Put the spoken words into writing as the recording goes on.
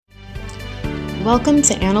Welcome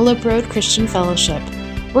to Antelope Road Christian Fellowship.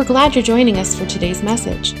 We're glad you're joining us for today's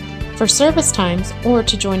message. For service times or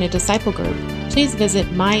to join a disciple group, please visit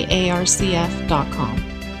myarcf.com.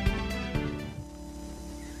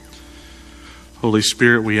 Holy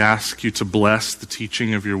Spirit, we ask you to bless the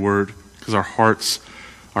teaching of your word because our hearts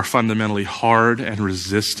are fundamentally hard and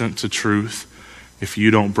resistant to truth. If you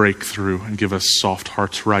don't break through and give us soft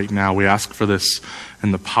hearts right now, we ask for this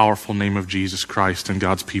in the powerful name of Jesus Christ, and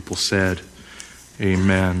God's people said,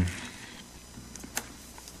 Amen.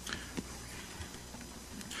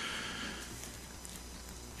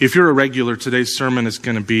 If you're a regular, today's sermon is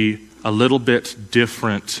going to be a little bit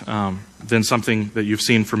different than something that you've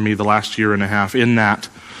seen from me the last year and a half, in that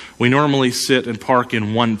we normally sit and park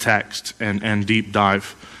in one text and deep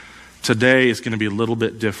dive. Today is going to be a little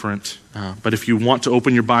bit different, but if you want to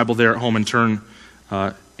open your Bible there at home and turn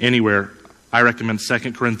anywhere, I recommend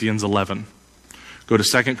 2 Corinthians 11. Go to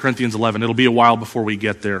 2 Corinthians 11. It'll be a while before we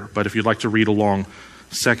get there, but if you'd like to read along,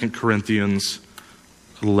 2 Corinthians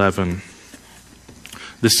 11.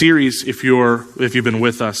 The series, if you've been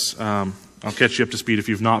with us, I'll catch you up to speed if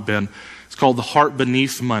you've not been. It's called The Heart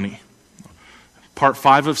Beneath Money. Part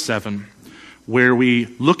 5 of 7, where we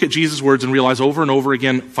look at Jesus' words and realize over and over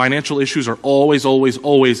again, financial issues are always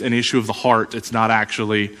an issue of the heart. It's not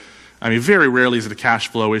actually, very rarely is it a cash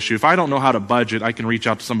flow issue. If I don't know how to budget, I can reach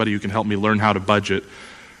out to somebody who can help me learn how to budget.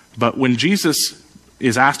 But when Jesus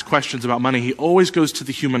is asked questions about money, he always goes to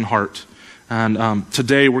the human heart. And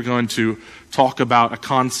today we're going to talk about a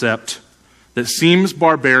concept that seems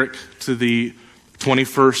barbaric to the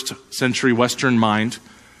 21st century Western mind,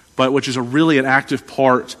 but which is really an active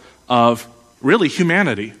part of really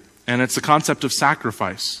humanity. And it's the concept of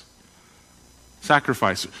sacrifice.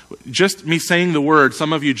 Sacrifice. Just me saying the word,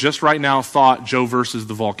 some of you just right now thought Joe versus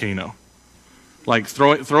the volcano. Like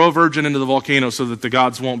throw a virgin into the volcano so that the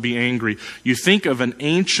gods won't be angry. You think of an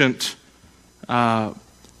ancient,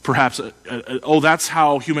 perhaps, that's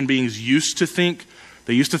how human beings used to think.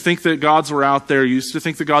 They used to think that gods were out there, used to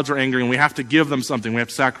think that gods were angry, and we have to give them something. We have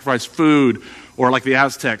to sacrifice food, or like the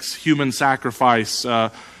Aztecs, human sacrifice.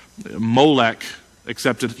 Molech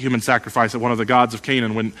accepted human sacrifice at one of the gods of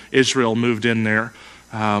Canaan when Israel moved in there.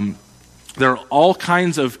 There are all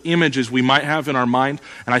kinds of images we might have in our mind,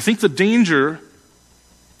 and I think the danger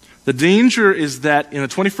is that in the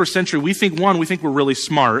 21st century, we think we're really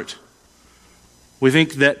smart. We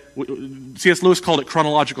think that, C.S. Lewis called it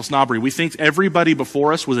chronological snobbery. We think everybody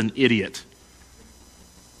before us was an idiot.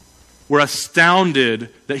 We're astounded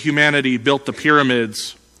that humanity built the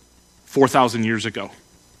pyramids 4,000 years ago.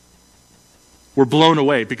 We're blown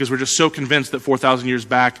away because we're just so convinced that 4,000 years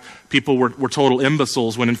back, people were total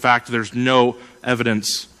imbeciles, when in fact there's no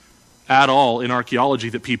evidence at all in archaeology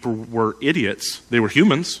that people were idiots. They were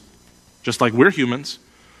humans, just like we're humans.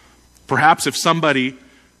 Perhaps if somebody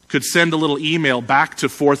could send a little email back to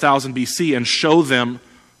 4000 BC and show them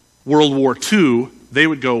World War II, they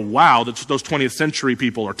would go, wow, those 20th century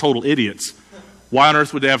people are total idiots. Why on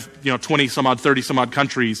earth would they have 20 some odd, 30 some odd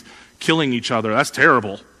countries killing each other? That's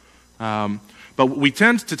terrible. But we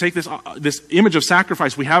tend to take this image of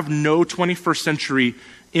sacrifice. We have no 21st century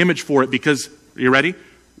image for it because, are you ready?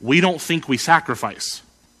 We don't think we sacrifice.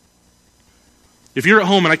 If you're at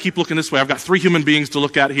home and I keep looking this way, I've got 3 human beings to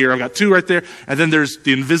look at here. I've got 2 right there, and then there's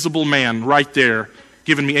the invisible man right there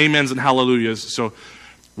giving me amens and hallelujahs. So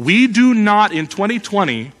we do not, in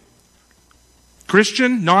 2020,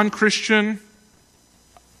 Christian, non-Christian,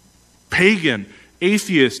 pagan,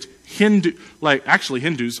 atheist, Hindu,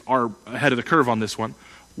 Hindus are ahead of the curve on this one.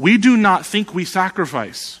 We do not think we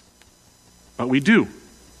sacrifice, but we do.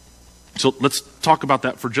 So let's talk about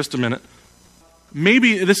that for just a minute.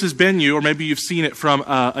 Maybe this has been you, or maybe you've seen it from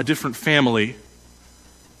a different family.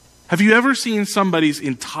 Have you ever seen somebody's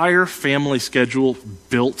entire family schedule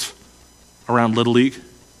built around Little League?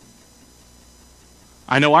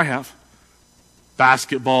 I know I have.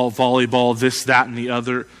 Basketball, volleyball, this, that, and the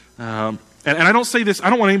other. And I don't say this, I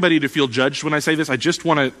don't want anybody to feel judged when I say this. I just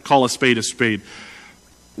want to call a spade a spade.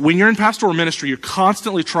 When you're in pastoral ministry, you're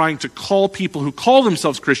constantly trying to call people who call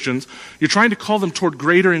themselves Christians, you're trying to call them toward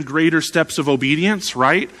greater and greater steps of obedience,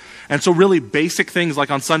 right? And so really basic things like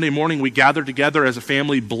on Sunday morning, we gather together as a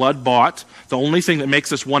family, blood bought. The only thing that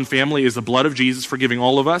makes us one family is the blood of Jesus forgiving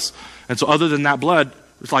all of us. And so other than that blood,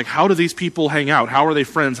 it's like, how do these people hang out? How are they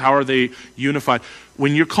friends? How are they unified?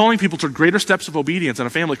 When you're calling people to greater steps of obedience and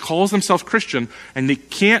a family calls themselves Christian and they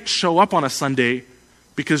can't show up on a Sunday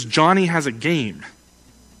because Johnny has a game,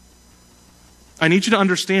 I need you to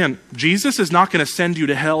understand, Jesus is not going to send you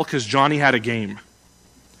to hell because Johnny had a game.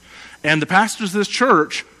 And the pastors of this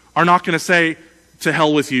church are not going to say, to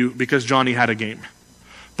hell with you because Johnny had a game.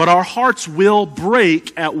 But our hearts will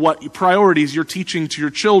break at what priorities you're teaching to your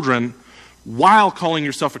children while calling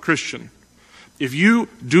yourself a Christian. If you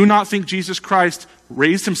do not think Jesus Christ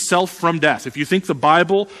raised himself from death, if you think the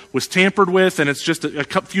Bible was tampered with and it's just a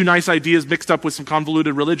few nice ideas mixed up with some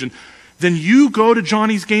convoluted religion, then you go to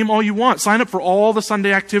Johnny's game all you want. Sign up for all the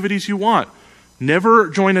Sunday activities you want. Never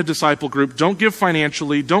join a disciple group. Don't give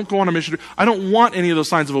financially. Don't go on a mission. I don't want any of those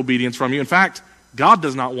signs of obedience from you. In fact, God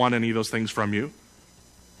does not want any of those things from you.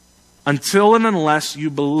 Until and unless you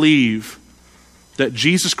believe that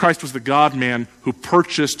Jesus Christ was the God-man who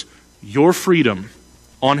purchased your freedom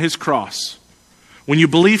on his cross. When you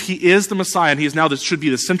believe he is the Messiah and he is now should be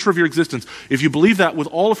the center of your existence, if you believe that with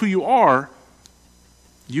all of who you are,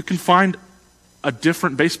 you can find a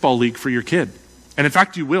different baseball league for your kid. And in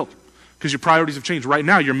fact, you will, because your priorities have changed. Right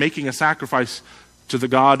now, you're making a sacrifice to the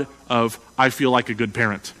God of, I feel like a good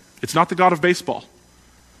parent. It's not the God of baseball.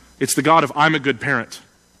 It's the God of, I'm a good parent.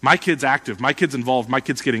 My kid's active. My kid's involved. My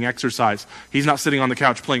kid's getting exercise. He's not sitting on the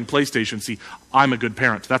couch playing PlayStation. See, I'm a good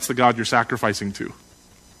parent. That's the God you're sacrificing to.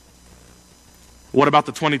 What about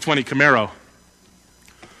the 2020 Camaro?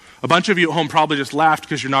 A bunch of you at home probably just laughed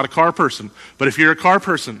because you're not a car person. But if you're a car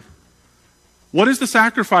person, what is the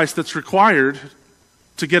sacrifice that's required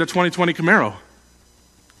to get a 2020 Camaro?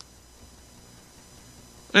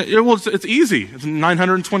 It's easy. It's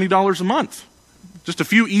 $920 a month. Just a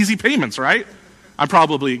few easy payments, right? I'm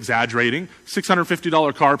probably exaggerating.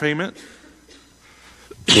 $650 car payment.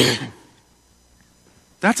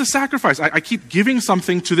 That's a sacrifice. I keep giving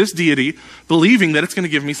something to this deity, believing that it's going to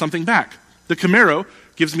give me something back. The Camaro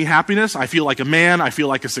gives me happiness. I feel like a man. I feel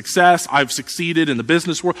like a success. I've succeeded in the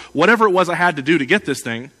business world. Whatever it was I had to do to get this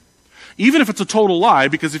thing, even if it's a total lie,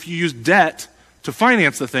 because if you use debt to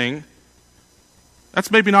finance the thing,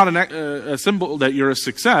 that's maybe not a symbol that you're a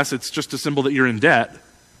success. It's just a symbol that you're in debt.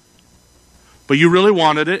 But you really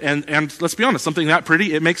wanted it, and let's be honest, something that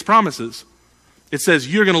pretty, it makes promises. It says,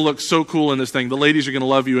 you're going to look so cool in this thing. The ladies are going to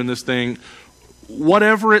love you in this thing.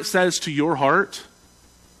 Whatever it says to your heart,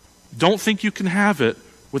 don't think you can have it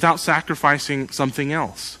without sacrificing something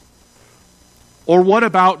else. Or what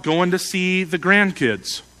about going to see the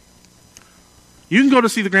grandkids? You can go to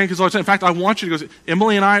see the grandkids all the time. In fact, I want you to go see.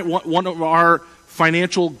 Emily and I, one of our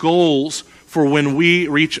financial goals for when we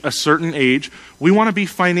reach a certain age, we want to be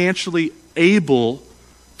financially able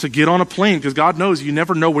to get on a plane, because God knows you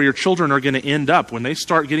never know where your children are going to end up. When they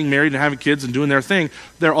start getting married and having kids and doing their thing,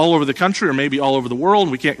 they're all over the country or maybe all over the world.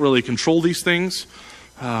 We can't really control these things.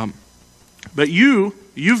 But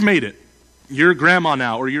you've made it. You're grandma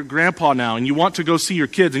now or you're grandpa now, and you want to go see your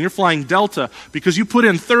kids, and you're flying Delta because you put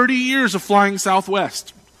in 30 years of flying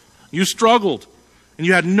Southwest. You struggled. And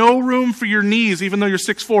you had no room for your knees, even though you're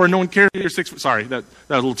 6'4", and no one cared you're 6'4". Sorry, that was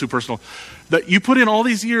a little too personal. But you put in all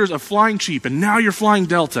these years of flying cheap, and now you're flying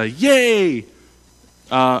Delta. Yay!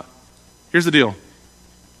 Here's the deal.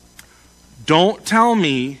 Don't tell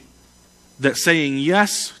me that saying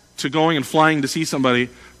yes to going and flying to see somebody,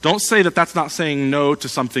 don't say that that's not saying no to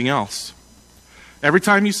something else. Every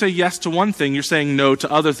time you say yes to one thing, you're saying no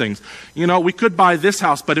to other things. You know, we could buy this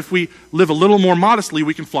house, but if we live a little more modestly,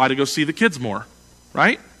 we can fly to go see the kids more.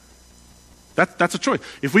 Right? That's a choice.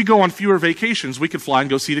 If we go on fewer vacations, we could fly and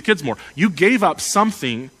go see the kids more. You gave up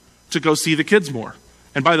something to go see the kids more.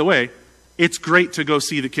 And by the way, it's great to go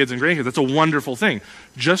see the kids and grandkids. That's a wonderful thing.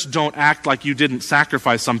 Just don't act like you didn't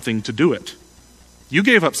sacrifice something to do it. You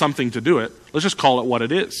gave up something to do it. Let's just call it what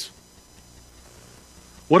it is.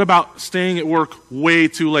 What about staying at work way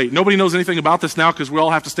too late? Nobody knows anything about this now because we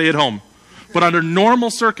all have to stay at home. But under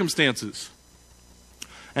normal circumstances,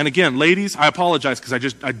 and again, ladies, I apologize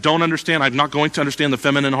because I don't understand. I'm not going to understand the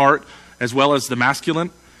feminine heart as well as the masculine.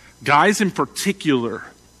 Guys in particular,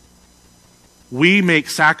 we make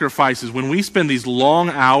sacrifices. When we spend these long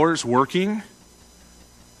hours working,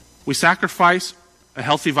 we sacrifice a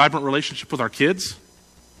healthy, vibrant relationship with our kids.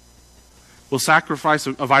 We'll sacrifice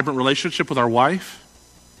a vibrant relationship with our wife.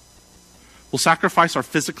 We'll sacrifice our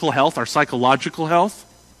physical health, our psychological health.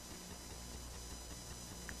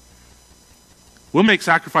 We'll make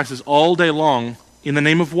sacrifices all day long in the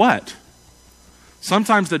name of what?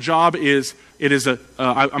 Sometimes the job is,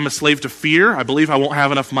 I'm a slave to fear. I believe I won't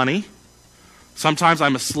have enough money. Sometimes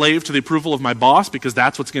I'm a slave to the approval of my boss because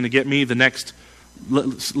that's what's going to get me the next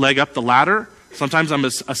leg up the ladder. Sometimes I'm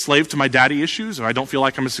a slave to my daddy issues, or I don't feel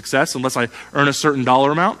like I'm a success unless I earn a certain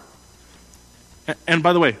dollar amount. And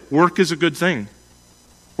by the way, work is a good thing.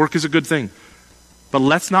 Work is a good thing. But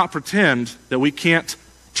let's not pretend that we can't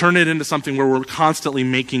turn it into something where we're constantly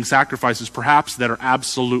making sacrifices, perhaps that are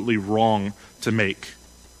absolutely wrong to make.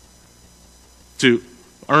 To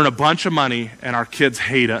earn a bunch of money and our kids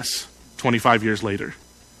hate us 25 years later.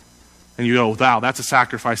 And you go, wow, that's a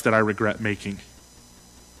sacrifice that I regret making.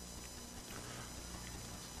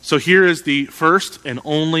 So here is the first and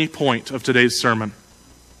only point of today's sermon.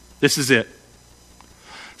 This is it.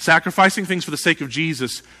 Sacrificing things for the sake of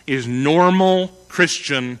Jesus is normal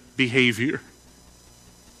Christian behavior.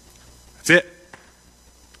 That's it.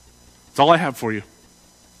 That's all I have for you.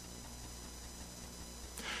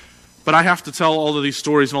 But I have to tell all of these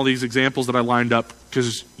stories and all these examples that I lined up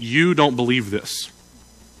because you don't believe this.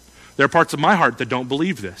 There are parts of my heart that don't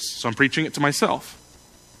believe this, so I'm preaching it to myself.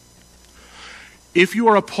 If you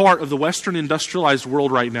are a part of the Western industrialized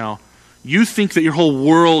world right now, you think that your whole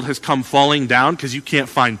world has come falling down because you can't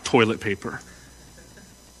find toilet paper.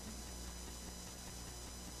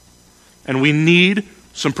 And we need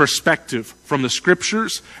some perspective from the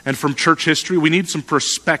scriptures and from church history. We need some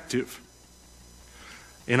perspective.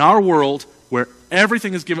 In our world, where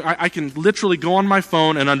everything is given, I can literally go on my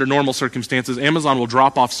phone and under normal circumstances, Amazon will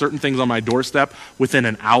drop off certain things on my doorstep within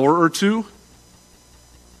an hour or two.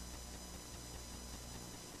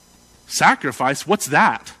 Sacrifice? What's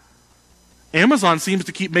that? Amazon seems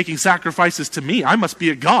to keep making sacrifices to me. I must be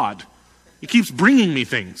a god. It keeps bringing me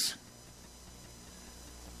things.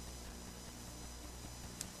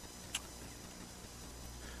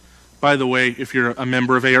 By the way, if you're a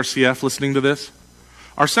member of ARCF listening to this,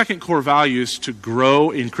 our second core value is to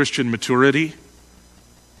grow in Christian maturity.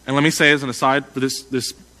 And let me say as an aside for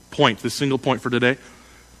this single point for today,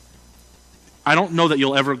 I don't know that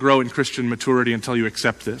you'll ever grow in Christian maturity until you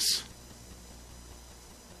accept this.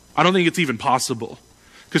 I don't think it's even possible.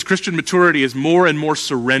 Because Christian maturity is more and more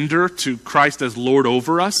surrender to Christ as Lord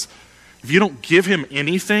over us. If you don't give him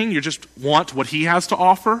anything, you just want what he has to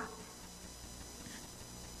offer,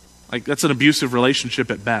 like that's an abusive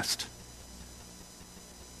relationship at best.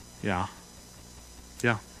 Yeah.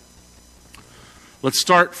 Let's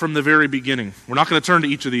start from the very beginning. We're not going to turn to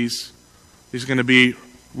each of these. These are going to be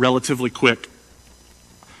relatively quick.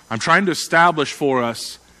 I'm trying to establish for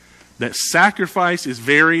us that sacrifice is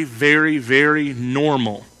very, very, very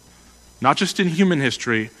normal. Not just in human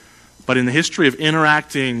history, but in the history of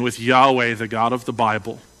interacting with Yahweh, the God of the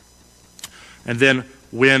Bible. And then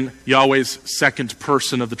when Yahweh's second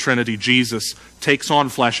person of the Trinity, Jesus, takes on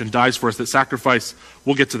flesh and dies for us, that sacrifice,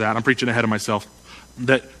 we'll get to that, I'm preaching ahead of myself,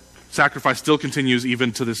 that sacrifice still continues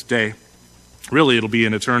even to this day. Really, it'll be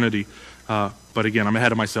in eternity. But again, I'm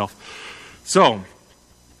ahead of myself. So,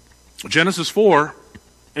 Genesis 4,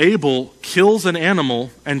 Abel kills an animal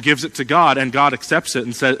and gives it to God, and God accepts it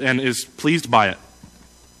and is pleased by it.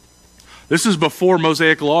 This is before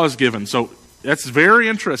Mosaic law is given, so that's very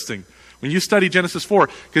interesting. When you study Genesis 4,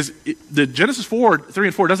 because the Genesis 4, 3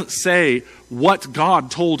 and 4 doesn't say what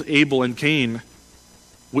God told Abel and Cain.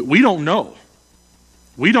 We don't know.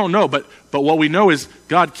 We don't know, but what we know is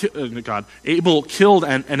Abel killed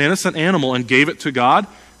an innocent animal and gave it to God,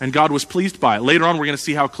 and God was pleased by it. Later on, we're going to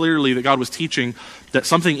see how clearly that God was teaching that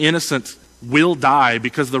something innocent will die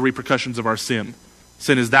because of the repercussions of our sin.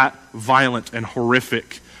 Sin is that violent and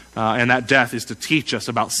horrific. And that death is to teach us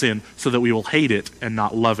about sin so that we will hate it and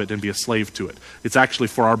not love it and be a slave to it. It's actually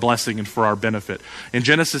for our blessing and for our benefit. In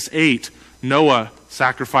Genesis 8, Noah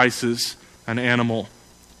sacrifices an animal.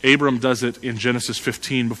 Abram does it in Genesis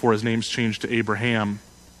 15 before his name's changed to Abraham.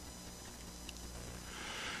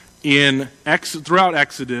 Throughout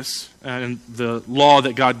Exodus and the law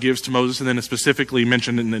that God gives to Moses, and then it's specifically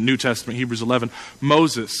mentioned in the New Testament, Hebrews 11,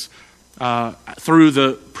 Moses, through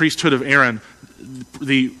the priesthood of Aaron,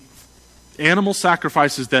 the animal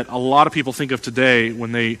sacrifices that a lot of people think of today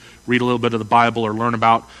when they read a little bit of the Bible or learn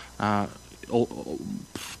about the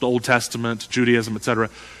Old Testament, Judaism, etc.,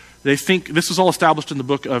 they think this is all established in the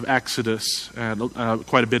book of Exodus and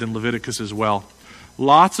quite a bit in Leviticus as well.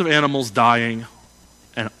 Lots of animals dying,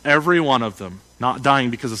 and every one of them not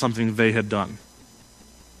dying because of something they had done.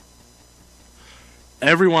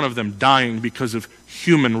 Every one of them dying because of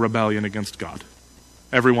human rebellion against God.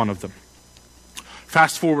 Every one of them.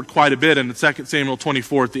 Fast forward quite a bit, and in 2 Samuel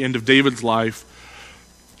 24, at the end of David's life,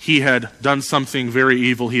 he had done something very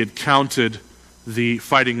evil. He had counted the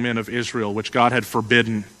fighting men of Israel, which God had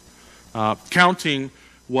forbidden. Counting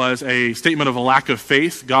was a statement of a lack of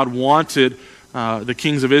faith. God wanted the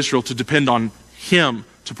kings of Israel to depend on him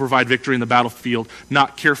to provide victory in the battlefield,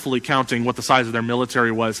 not carefully counting what the size of their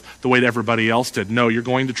military was the way that everybody else did. No, you're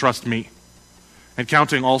going to trust me. And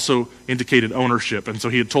counting also indicated ownership. And so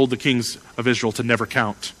he had told the kings of Israel to never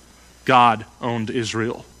count. God owned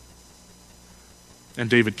Israel. And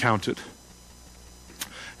David counted.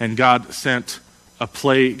 And God sent a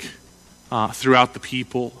plague throughout the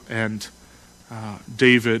people. And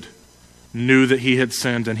David knew that he had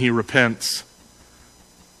sinned, and he repents.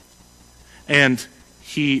 And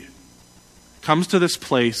he comes to this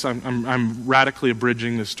place. I'm radically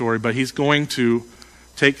abridging this story, but he's going to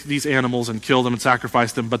take these animals and kill them and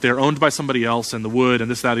sacrifice them, but they're owned by somebody else, and the wood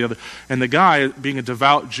and this, that, the other. And the guy, being a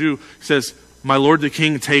devout Jew, says, "My lord the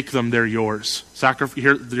king, take them, they're yours.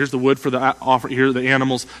 Here's the wood for the offer, here are the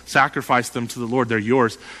animals, sacrifice them to the Lord, they're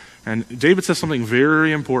yours." And David says something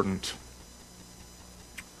very important.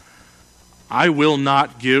 "I will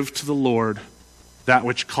not give to the Lord that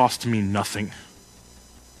which cost me nothing."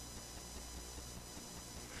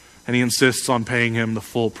 And he insists on paying him the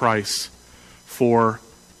full price for,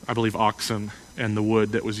 I believe, oxen and the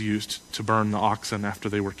wood that was used to burn the oxen after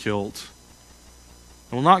they were killed.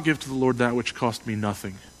 "I will not give to the Lord that which cost me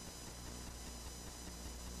nothing."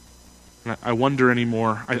 And I wonder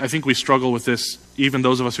anymore, I think we struggle with this, even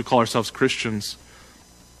those of us who call ourselves Christians.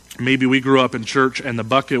 Maybe we grew up in church and the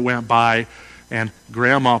bucket went by and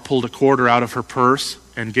grandma pulled a quarter out of her purse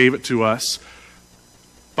and gave it to us.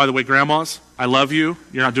 By the way, grandmas, I love you.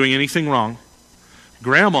 You're not doing anything wrong.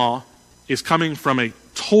 Grandma is coming from a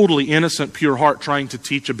totally innocent, pure heart trying to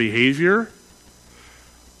teach a behavior.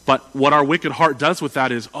 But what our wicked heart does with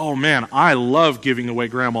that is, oh man, I love giving away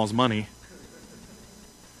grandma's money.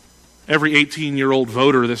 Every 18-year-old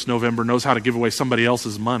voter this November knows how to give away somebody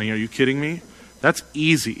else's money. Are you kidding me? That's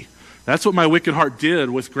easy. That's what my wicked heart did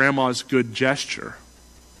with grandma's good gesture.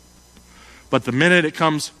 But the minute it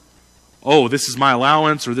comes, oh, this is my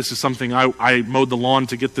allowance, or this is something I mowed the lawn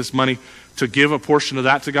to get this money, to give a portion of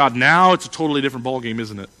that to God, now it's a totally different ballgame,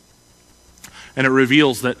 isn't it? And it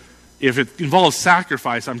reveals that if it involves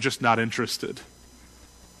sacrifice, I'm just not interested.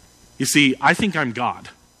 You see, I think I'm God,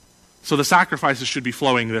 so the sacrifices should be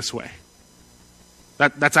flowing this way.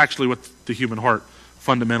 That's actually what the human heart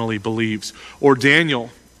fundamentally believes. Or Daniel,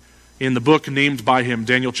 in the book named by him,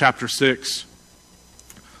 Daniel chapter 6.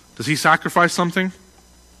 Does he sacrifice something?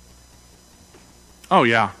 Oh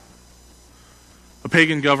yeah. A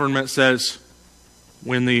pagan government says,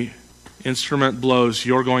 when the instrument blows,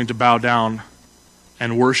 you're going to bow down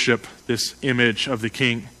and worship this image of the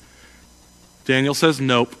king. Daniel says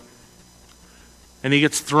nope. And he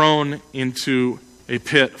gets thrown into a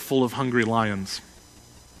pit full of hungry lions.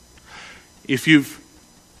 If you've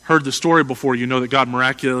heard the story before, you know that God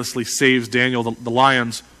miraculously saves Daniel. The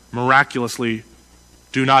lions miraculously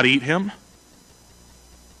do not eat him.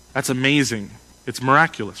 That's amazing. It's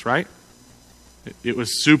miraculous, right? It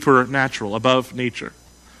was supernatural, above nature.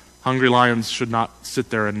 Hungry lions should not sit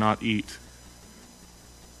there and not eat.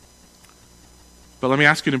 But let me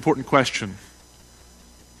ask you an important question.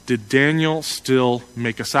 Did Daniel still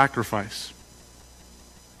make a sacrifice?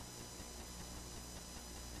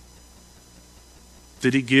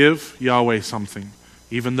 Did he give Yahweh something,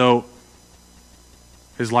 even though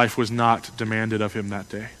his life was not demanded of him that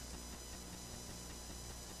day?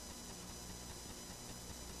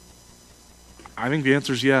 I think the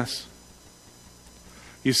answer is yes.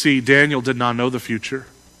 You see, Daniel did not know the future.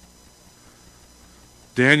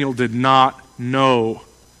 Daniel did not know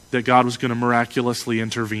that God was going to miraculously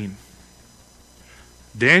intervene.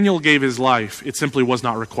 Daniel gave his life. It simply was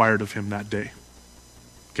not required of him that day.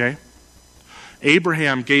 Okay?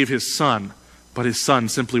 Abraham gave his son, but his son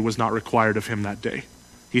simply was not required of him that day.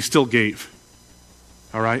 He still gave.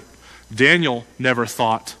 All right? Daniel never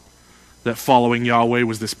thought that following Yahweh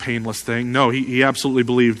was this painless thing. No, he absolutely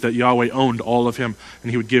believed that Yahweh owned all of him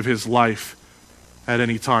and he would give his life at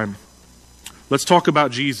any time. Let's talk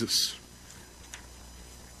about Jesus.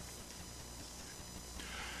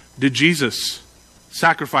 Did Jesus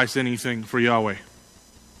sacrifice anything for Yahweh?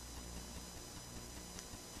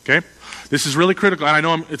 Okay? This is really critical, and I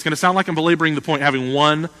know it's going to sound like I'm belaboring the point, having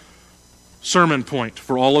one sermon point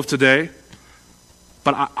for all of today.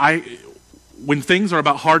 But when things are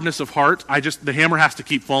about hardness of heart, the hammer has to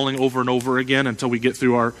keep falling over and over again until we get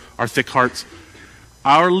through our thick hearts.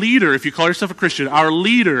 Our leader, if you call yourself a Christian, our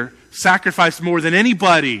leader sacrificed more than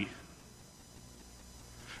anybody.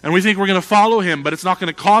 And we think we're going to follow him, but it's not going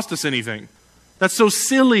to cost us anything. That's so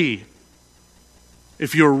silly.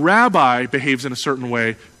 If your rabbi behaves in a certain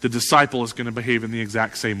way, the disciple is going to behave in the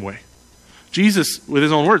exact same way. Jesus, with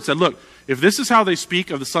his own words, said, look, if this is how they speak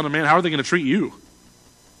of the Son of Man, how are they going to treat you?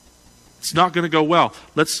 It's not going to go well.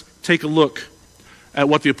 Let's take a look at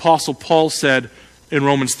what the Apostle Paul said in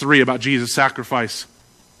Romans 3 about Jesus' sacrifice.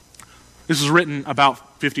 This is written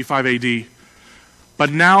about 55 AD.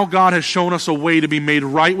 But now God has shown us a way to be made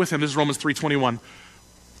right with him. This is Romans 3:21.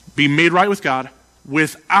 Be made right with God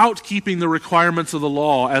without keeping the requirements of the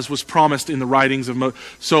law as was promised in the writings of Moses.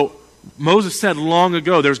 So Moses said long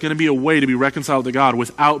ago there's going to be a way to be reconciled to God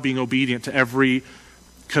without being obedient to every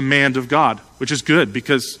command of God, which is good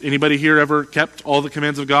because anybody here ever kept all the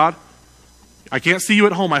commands of God? I can't see you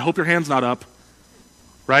at home. I hope your hand's not up.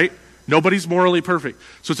 Right? Nobody's morally perfect.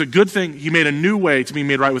 So it's a good thing he made a new way to be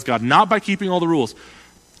made right with God, not by keeping all the rules.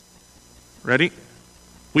 Ready?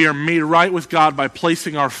 We are made right with God by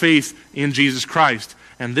placing our faith in Jesus Christ.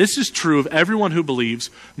 And this is true of everyone who believes,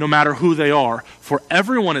 no matter who they are. For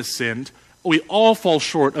everyone has sinned. We all fall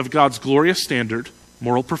short of God's glorious standard,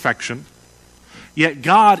 moral perfection. Yet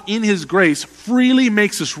God, in his grace, freely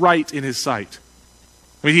makes us right in his sight.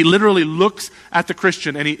 I mean, he literally looks at the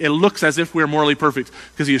Christian and it looks as if we're morally perfect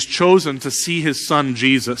because he has chosen to see his son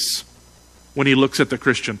Jesus when he looks at the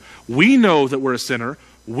Christian. We know that we're a sinner.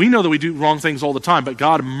 We know that we do wrong things all the time, but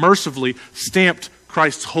God mercifully stamped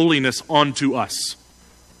Christ's holiness onto us.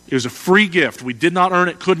 It was a free gift. We did not earn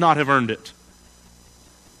it, could not have earned it.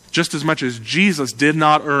 Just as much as Jesus did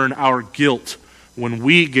not earn our guilt when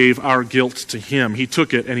we gave our guilt to him. He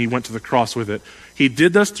took it and he went to the cross with it. He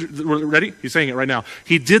did this, ready? He's saying it right now.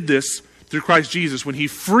 He did this through Christ Jesus when he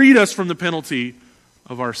freed us from the penalty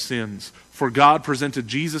of our sins. For God presented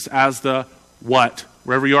Jesus as the what?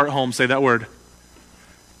 Wherever you are at home, say that word.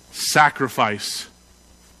 Sacrifice.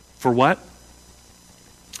 For what?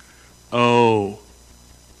 Oh.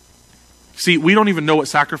 See, we don't even know what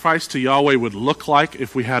sacrifice to Yahweh would look like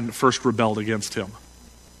if we hadn't first rebelled against him.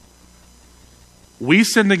 We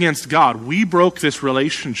sinned against God. We broke this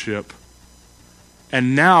relationship.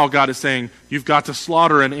 And now God is saying, you've got to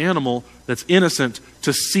slaughter an animal that's innocent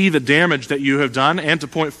to see the damage that you have done and to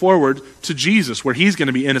point forward to Jesus, where he's going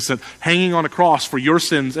to be innocent, hanging on a cross for your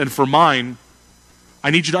sins and for mine. I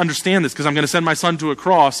need you to understand this because I'm going to send my son to a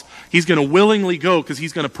cross. He's going to willingly go because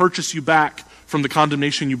he's going to purchase you back from the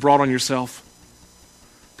condemnation you brought on yourself.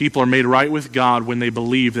 People are made right with God when they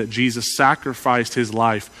believe that Jesus sacrificed his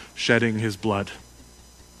life, shedding his blood.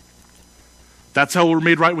 That's how we're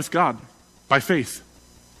made right with God. By faith.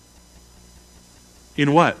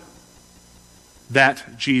 In what?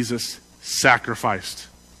 That Jesus sacrificed.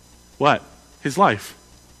 What? His life.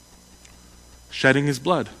 Shedding his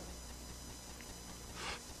blood.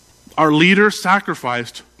 Our leader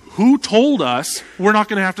sacrificed. Who told us we're not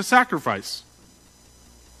going to have to sacrifice?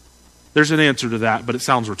 There's an answer to that, but it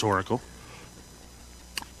sounds rhetorical.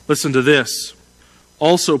 Listen to this.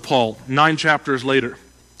 Also Paul, 9 chapters later,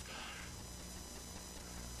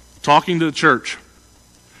 talking to the church.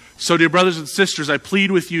 So, dear brothers and sisters, I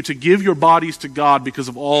plead with you to give your bodies to God because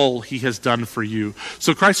of all he has done for you.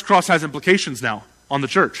 So Christ's cross has implications now on the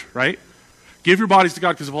church, right? Give your bodies to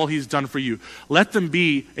God because of all he's done for you. Let them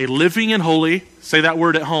be a living and holy, say that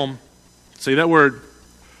word at home, say that word,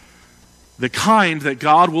 the kind that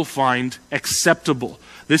God will find acceptable.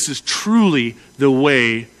 This is truly the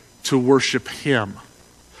way to worship him.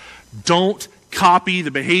 Don't copy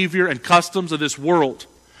the behavior and customs of this world.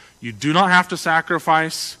 You do not have to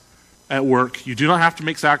sacrifice at work. You do not have to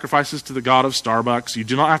make sacrifices to the God of Starbucks. You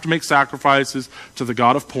do not have to make sacrifices to the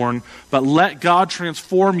God of porn. But let God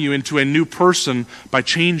transform you into a new person by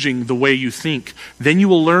changing the way you think. Then you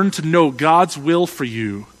will learn to know God's will for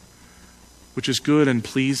you, which is good and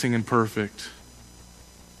pleasing and perfect.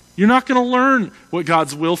 You're not going to learn what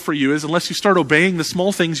God's will for you is unless you start obeying the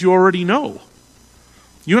small things you already know.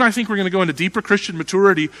 You and I think we're going to go into deeper Christian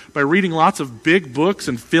maturity by reading lots of big books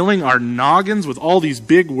and filling our noggins with all these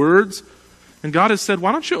big words. And God has said,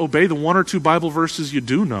 why don't you obey the 1 or 2 Bible verses you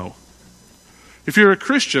do know? If you're a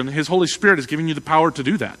Christian, his Holy Spirit is giving you the power to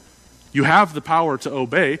do that. You have the power to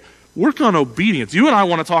obey. Work on obedience. You and I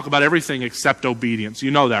want to talk about everything except obedience.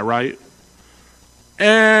 You know that, right?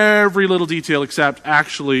 Every little detail except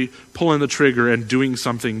actually pulling the trigger and doing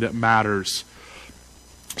something that matters.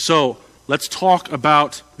 So, let's talk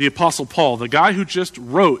about the Apostle Paul, the guy who just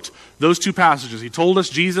wrote those 2 passages. He told us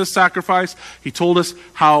Jesus' sacrifice. He told us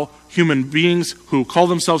how human beings who call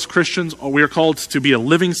themselves Christians, we are called to be a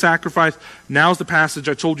living sacrifice. Now's the passage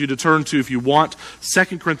I told you to turn to if you want.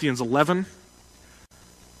 2 Corinthians 11.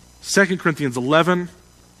 2 Corinthians 11.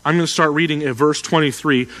 I'm going to start reading at verse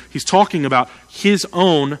 23. He's talking about his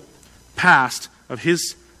own past, of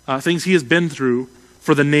his things he has been through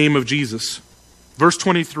for the name of Jesus. Verse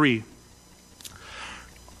 23.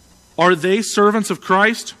 Are they servants of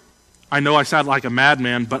Christ? I know I sound like a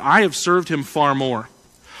madman, but I have served him far more.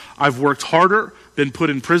 I've worked harder, been put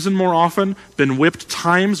in prison more often, been whipped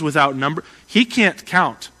times without number. He can't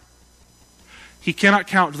count. He cannot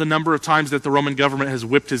count the number of times that the Roman government has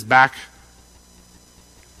whipped his back.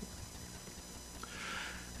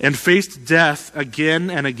 And faced death again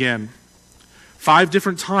and again. 5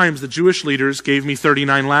 different times the Jewish leaders gave me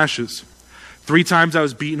 39 lashes. 3 times I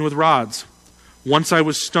was beaten with rods. Once I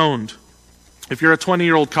was stoned. If you're a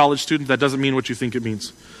 20-year-old college student, that doesn't mean what you think it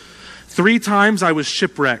means. 3 times I was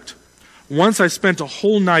shipwrecked. Once I spent a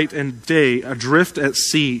whole night and day adrift at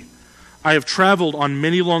sea. I have traveled on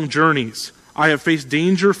many long journeys. I have faced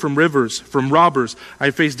danger from rivers, from robbers. I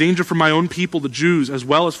have faced danger from my own people, the Jews, as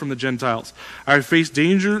well as from the Gentiles. I have faced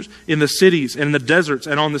dangers in the cities and in the deserts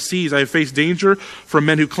and on the seas. I have faced danger from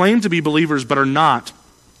men who claim to be believers but are not.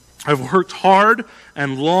 I have worked hard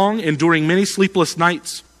and long, enduring many sleepless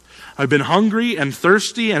nights. I've been hungry and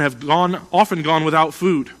thirsty and have often gone without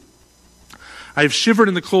food. I have shivered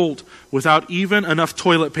in the cold without even enough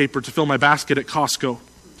toilet paper to fill my basket at Costco.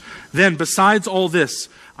 Then, besides all this,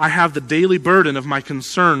 I have the daily burden of my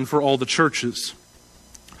concern for all the churches.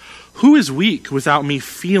 Who is weak without me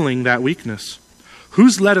feeling that weakness?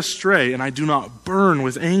 Who's led astray and I do not burn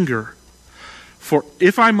with anger? For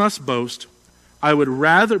if I must boast, I would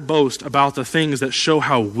rather boast about the things that show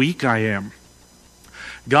how weak I am.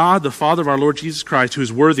 God, the Father of our Lord Jesus Christ, who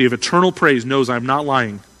is worthy of eternal praise, knows I am not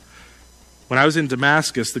lying. When I was in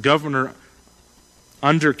Damascus, the governor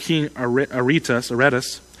under King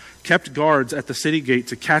Aretas, kept guards at the city gate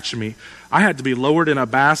to catch me. I had to be lowered in a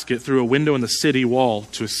basket through a window in the city wall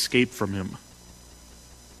to escape from him.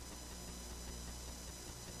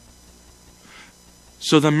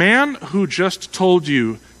 So the man who just told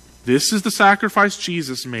you, this is the sacrifice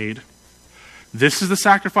Jesus made, this is the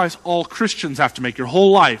sacrifice all Christians have to make your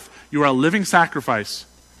whole life. You are a living sacrifice.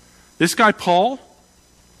 This guy, Paul,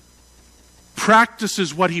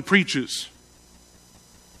 practices what he preaches.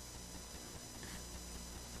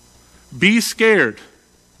 Be scared.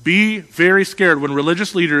 Be very scared when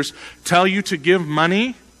religious leaders tell you to give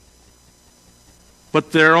money,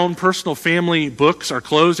 but their own personal family books are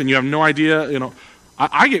closed and you have no idea.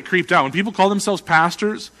 I get creeped out when people call themselves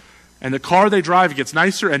pastors and the car they drive gets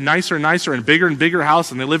nicer and nicer and nicer and bigger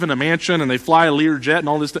house and they live in a mansion and they fly a Learjet and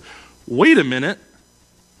all this stuff. Wait a minute.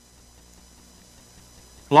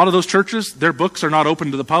 A lot of those churches, their books are not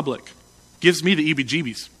open to the public. Gives me the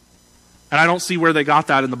EBGBs. And I don't see where they got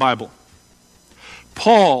that in the Bible.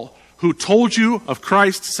 Paul, who told you of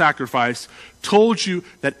Christ's sacrifice, told you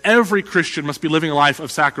that every Christian must be living a life of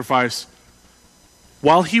sacrifice.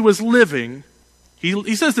 While he was living,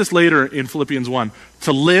 he says this later in Philippians 1,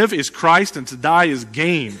 to live is Christ and to die is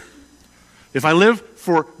gain. If I live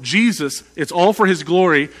for Jesus, it's all for his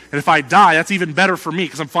glory, and if I die, that's even better for me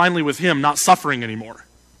because I'm finally with him, not suffering anymore.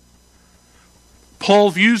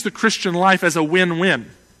 Paul views the Christian life as a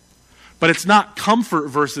win-win. But it's not comfort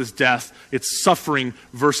versus death. It's suffering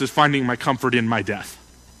versus finding my comfort in my death.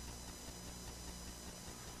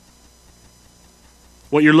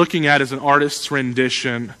 What you're looking at is an artist's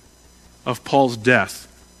rendition of Paul's death.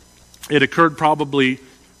 It occurred probably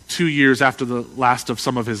 2 years after the last of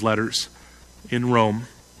some of his letters in Rome.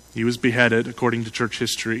 He was beheaded, according to church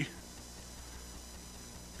history.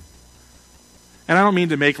 And I don't mean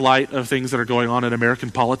to make light of things that are going on in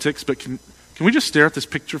American politics, but can we just stare at this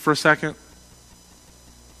picture for a second?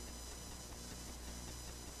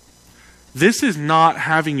 This is not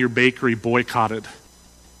having your bakery boycotted.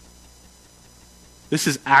 This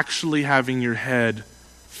is actually having your head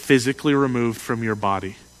physically removed from your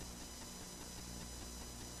body.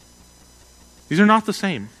 These are not the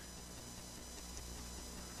same.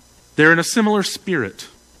 They're in a similar spirit.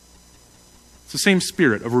 It's the same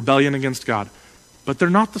spirit of rebellion against God, but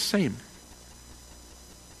they're not the same.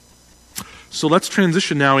 So let's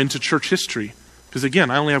transition now into church history. Because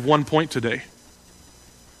again, I only have 1 point today.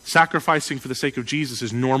 Sacrificing for the sake of Jesus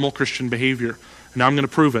is normal Christian behavior. And now I'm going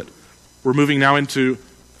to prove it. We're moving now into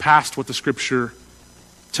past what the Scripture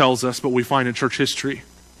tells us, but we find in church history.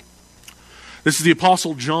 This is the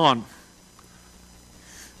Apostle John.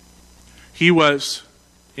 He was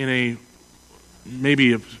in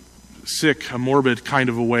maybe a sick, a morbid kind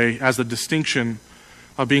of a way, as the distinction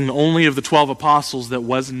of being the only of the 12 apostles that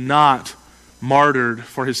was not martyred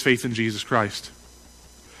for his faith in Jesus Christ.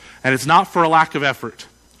 And it's not for a lack of effort.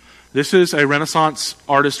 This is a Renaissance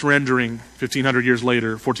artist rendering 1,500 years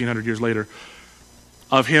later, 1,400 years later,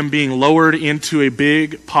 of him being lowered into a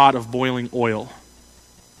big pot of boiling oil.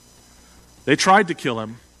 They tried to kill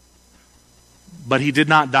him, but he did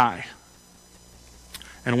not die.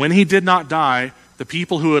 And when he did not die, the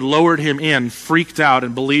people who had lowered him in freaked out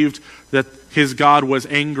and believed that his God was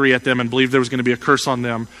angry at them and believed there was going to be a curse on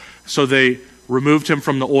them. So they removed him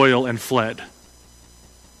from the oil and fled.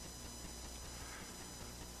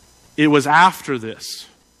 It was after this,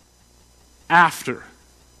 as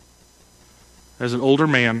an older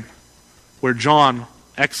man, where John,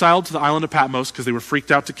 exiled to the island of Patmos because they were freaked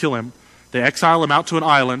out to kill him, they exile him out to an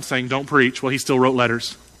island saying, don't preach. Well, he still wrote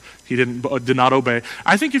letters. He did not obey.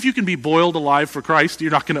 I think if you can be boiled alive for Christ, you're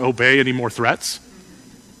not going to obey any more threats.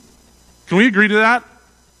 Can we agree to that?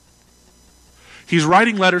 He's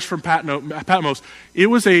writing letters from Patmos. It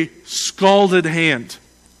was a scalded hand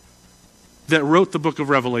that wrote the book of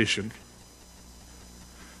Revelation.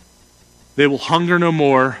 They will hunger no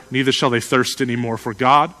more, neither shall they thirst any more, for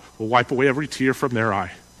God will wipe away every tear from their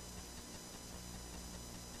eye.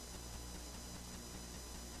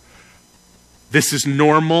 This is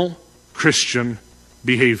normal Christian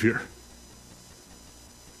behavior.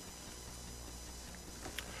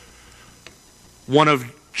 One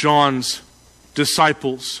of John's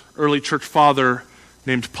disciples, early church father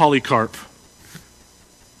named Polycarp,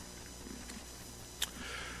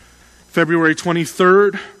 February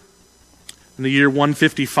 23rd, in the year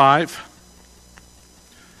 155,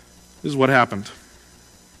 this is what happened.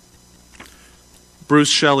 Bruce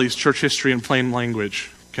Shelley's Church History in Plain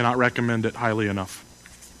Language. Cannot recommend it highly enough.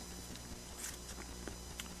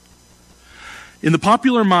 In the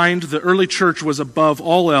popular mind, the early church was above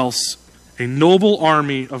all else a noble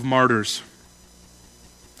army of martyrs.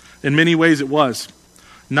 In many ways it was.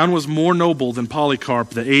 None was more noble than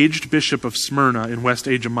Polycarp, the aged bishop of Smyrna in West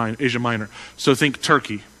Asia Minor. So think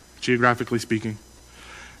Turkey, geographically speaking.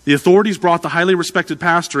 The authorities brought the highly respected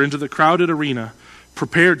pastor into the crowded arena,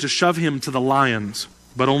 prepared to shove him to the lions,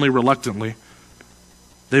 but only reluctantly.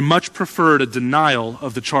 They much preferred a denial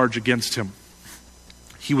of the charge against him.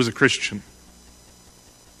 He was a Christian.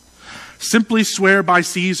 Simply swear by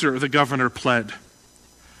Caesar, the governor pled.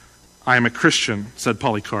 I am a Christian, said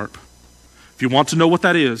Polycarp. If you want to know what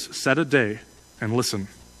that is, set a day and listen.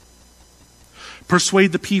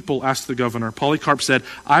 Persuade the people, asked the governor. Polycarp said,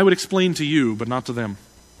 I would explain to you, but not to them.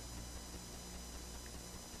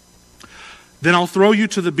 Then I'll throw you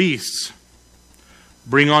to the beasts.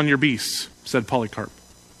 Bring on your beasts, said Polycarp.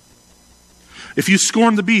 If you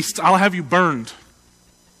scorn the beasts, I'll have you burned.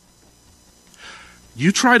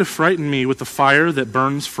 You try to frighten me with the fire that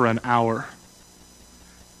burns for an hour,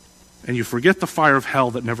 and you forget the fire of hell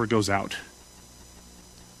that never goes out.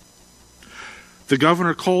 The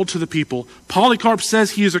governor called to the people, Polycarp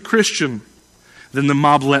says he is a Christian. Then the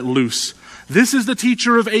mob let loose. This is the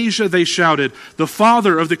teacher of Asia, they shouted, the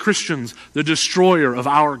father of the Christians, the destroyer of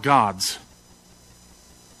our gods.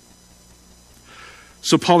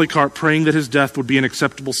 So Polycarp, praying that his death would be an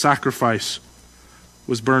acceptable sacrifice,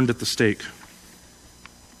 was burned at the stake.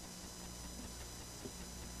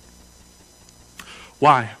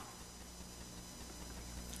 Why?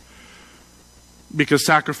 Because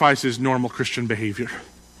sacrifice is normal Christian behavior.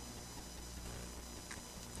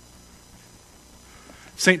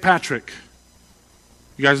 St. Patrick.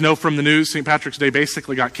 You guys know from the news, St. Patrick's Day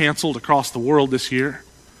basically got canceled across the world this year.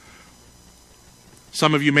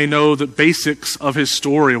 Some of you may know the basics of his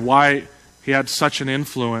story, of why he had such an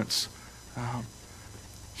influence.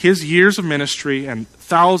 His years of ministry and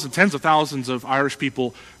tens of thousands of Irish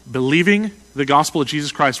people believing the gospel of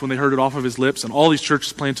Jesus Christ when they heard it off of his lips, and all these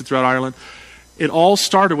churches planted throughout Ireland, it all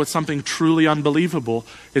started with something truly unbelievable.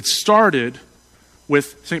 It started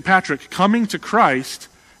with St. Patrick coming to Christ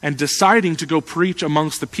and deciding to go preach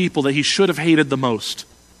amongst the people that he should have hated the most.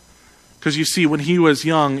 Because you see, when he was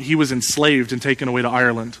young, he was enslaved and taken away to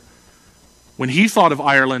Ireland. When he thought of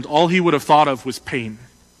Ireland, all he would have thought of was pain.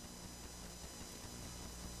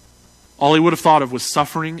 All he would have thought of was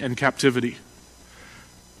suffering and captivity.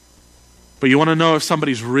 But you want to know if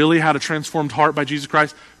somebody's really had a transformed heart by Jesus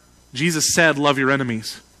Christ? Jesus said, love your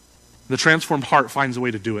enemies. The transformed heart finds a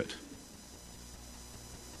way to do it.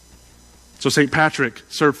 So St. Patrick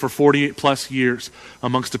served for 48 plus years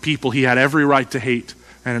amongst a people he had every right to hate,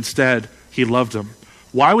 and instead he loved them.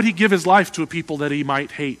 Why would he give his life to a people that he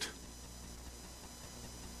might hate?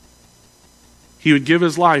 He would give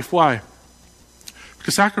his life. Why?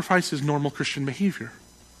 Because sacrifice is normal Christian behavior.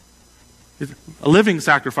 A living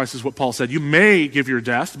sacrifice is what Paul said. You may give your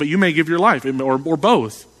death, but you may give your life, or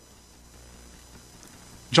both.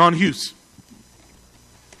 John Hughes.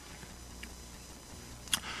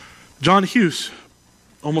 John Hughes,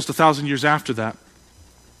 almost 1,000 years after that,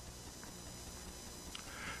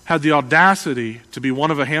 had the audacity to be one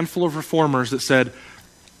of a handful of reformers that said,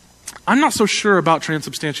 I'm not so sure about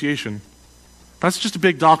transubstantiation. That's just a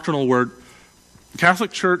big doctrinal word. The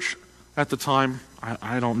Catholic Church at the time,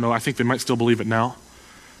 I don't know, I think they might still believe it now,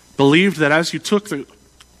 believed that as you took the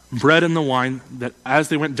bread and the wine, that as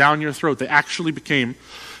they went down your throat, they actually became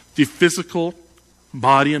the physical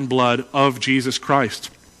body and blood of Jesus Christ.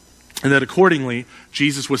 And that accordingly,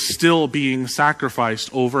 Jesus was still being sacrificed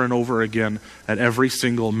over and over again at every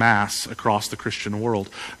single Mass across the Christian world.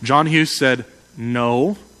 John Hughes said,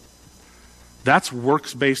 no, that's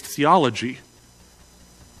works-based theology,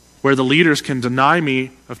 where the leaders can deny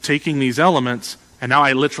me of taking these elements, and now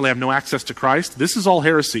I literally have no access to Christ. This is all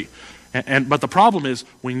heresy. But the problem is,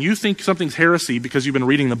 when you think something's heresy because you've been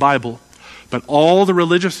reading the Bible, but all the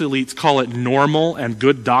religious elites call it normal and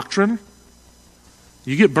good doctrine,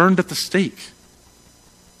 you get burned at the stake.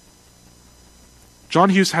 John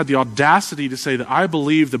Hughes had the audacity to say that I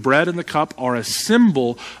believe the bread and the cup are a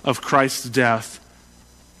symbol of Christ's death,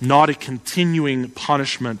 not a continuing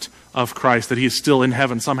punishment of Christ, that he is still in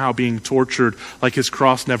heaven somehow being tortured like his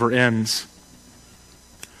cross never ends.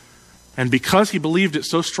 And because he believed it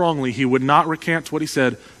so strongly, he would not recant what he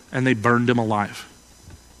said, and they burned him alive.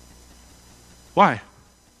 Why?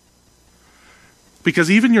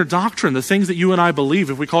 Because even your doctrine, the things that you and I believe,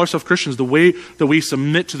 if we call ourselves Christians, the way that we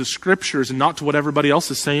submit to the Scriptures and not to what everybody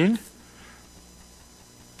else is saying,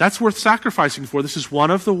 that's worth sacrificing for. This is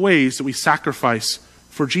one of the ways that we sacrifice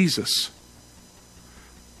for Jesus.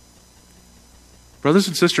 Brothers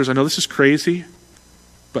and sisters, I know this is crazy,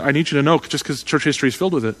 but I need you to know, just because church history is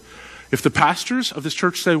filled with it, if the pastors of this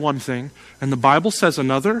church say one thing and the Bible says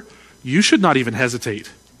another, you should not even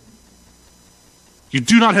hesitate. You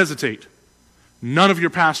do not hesitate. None of your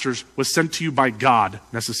pastors was sent to you by God,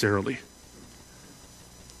 necessarily.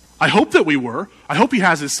 I hope that we were. I hope he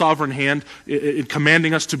has his sovereign hand in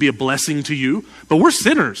commanding us to be a blessing to you. But we're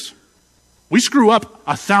sinners. We screw up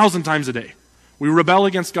 1,000 times a day. We rebel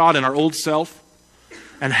against God in our old self.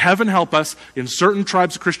 And heaven help us, in certain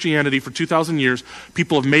tribes of Christianity for 2,000 years,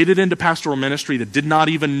 people have made it into pastoral ministry that did not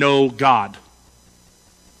even know God.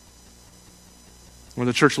 Where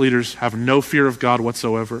the church leaders have no fear of God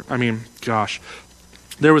whatsoever. I mean, gosh.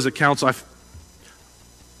 There was a council, I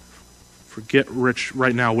forget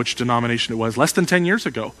right now which denomination it was, less than 10 years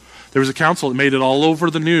ago. There was a council that made it all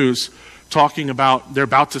over the news talking about they're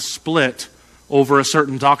about to split over a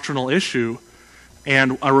certain doctrinal issue.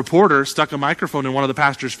 And a reporter stuck a microphone in one of the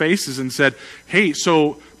pastor's faces and said, hey,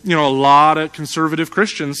 so, a lot of conservative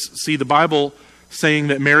Christians see the Bible saying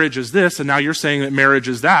that marriage is this, and now you're saying that marriage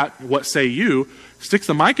is that. What say you? Sticks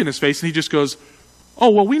the mic in his face, and he just goes,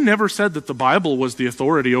 oh, well, we never said that the Bible was the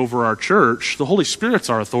authority over our church. The Holy Spirit's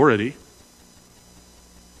our authority.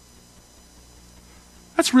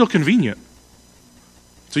 That's real convenient.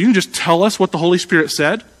 So you can just tell us what the Holy Spirit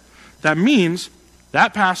said? That means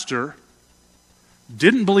that pastor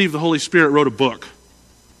didn't believe the Holy Spirit wrote a book.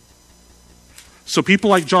 So people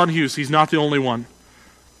like John Hughes, he's not the only one,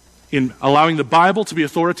 in allowing the Bible to be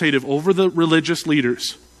authoritative over the religious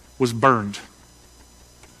leaders, was burned.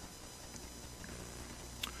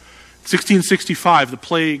 1665, the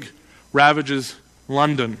plague ravages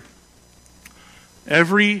London.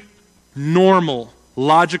 Every normal,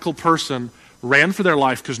 logical person ran for their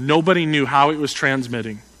life because nobody knew how it was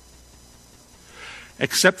transmitting.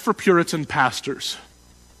 Except for Puritan pastors.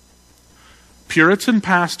 Puritan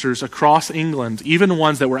pastors across England, even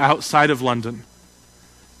ones that were outside of London,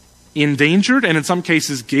 endangered and in some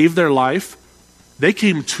cases gave their life, they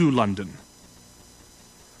came to London.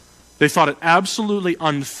 They thought it absolutely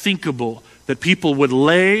unthinkable that people would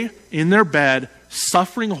lay in their bed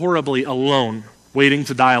suffering horribly alone, waiting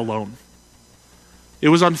to die alone. It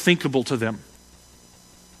was unthinkable to them.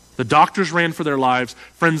 The doctors ran for their lives,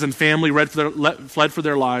 friends and family fled for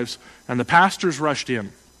their lives, and the pastors rushed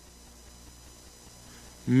in.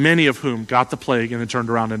 Many of whom got the plague and then turned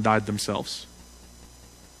around and died themselves.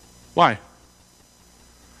 Why?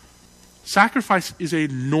 Sacrifice is a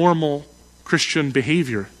normal Christian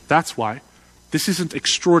behavior. That's why. This isn't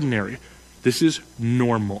extraordinary. This is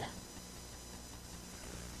normal.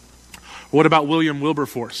 What about William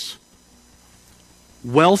Wilberforce?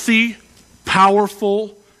 Wealthy,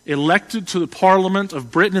 powerful, elected to the Parliament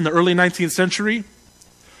of Britain in the early 19th century.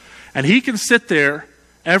 And he can sit there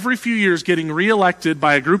every few years getting reelected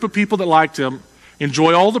by a group of people that liked him,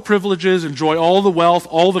 enjoy all the privileges, enjoy all the wealth,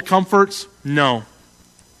 all the comforts. No.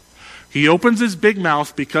 He opens his big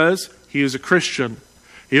mouth because he is a Christian.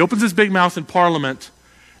 He opens his big mouth in Parliament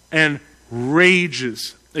and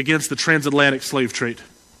rages against the transatlantic slave trade.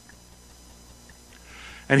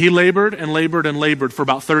 And he labored and labored and labored for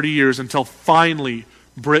about 30 years until finally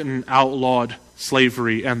Britain outlawed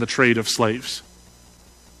slavery and the trade of slaves.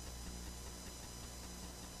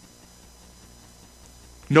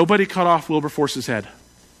 Nobody cut off Wilberforce's head.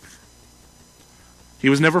 He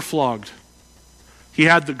was never flogged. He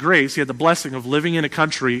had the grace, he had the blessing of living in a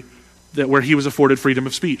country where he was afforded freedom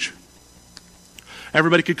of speech.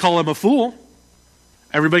 Everybody could call him a fool.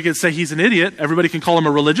 Everybody could say he's an idiot. Everybody can call him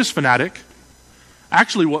a religious fanatic.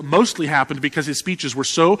 Actually, what mostly happened, because his speeches were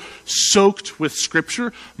so soaked with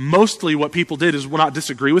Scripture, mostly what people did is not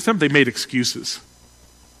disagree with him, they made excuses.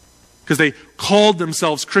 Because they called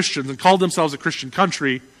themselves Christians and called themselves a Christian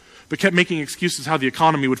country, but kept making excuses how the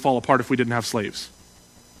economy would fall apart if we didn't have slaves.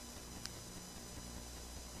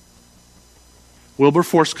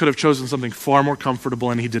 Wilberforce could have chosen something far more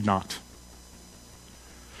comfortable, and he did not.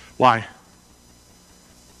 Why?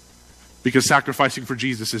 Because sacrificing for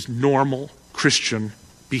Jesus is normal Christian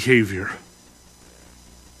behavior.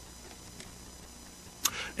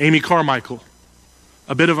 Amy Carmichael,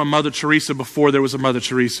 a bit of a Mother Teresa before there was a Mother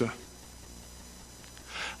Teresa,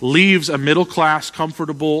 leaves a middle-class,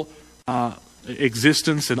 comfortable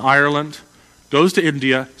existence in Ireland, goes to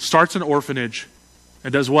India, starts an orphanage,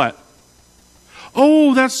 and does what?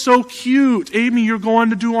 Oh, that's so cute. Amy, you're going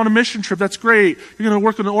to do on a mission trip. That's great. You're going to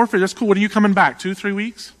work in an orphanage. That's cool. When are you coming back? 2-3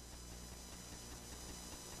 weeks?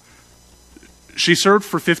 She served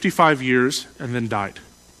for 55 years and then died.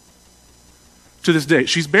 To this day.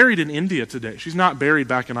 She's buried in India today. She's not buried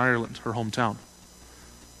back in Ireland, her hometown.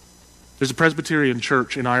 There's a Presbyterian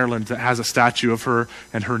church in Ireland that has a statue of her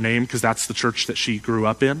and her name because that's the church that she grew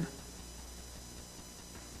up in.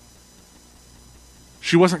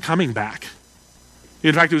 She wasn't coming back.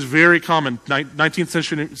 In fact, it was very common.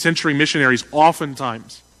 19th century missionaries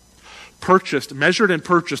oftentimes measured and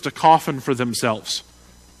purchased a coffin for themselves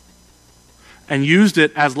and used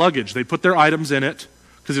it as luggage. They put their items in it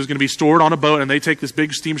because it was going to be stored on a boat, and they take this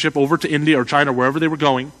big steamship over to India or China, wherever they were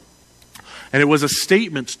going. And it was a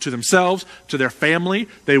statement to themselves, to their family.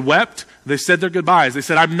 They wept. They said their goodbyes. They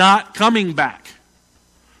said, I'm not coming back.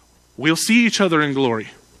 We'll see each other in glory.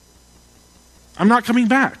 I'm not coming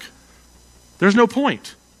back. There's no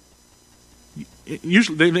point.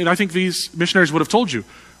 Usually, I think these missionaries would have told you,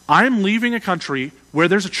 I'm leaving a country where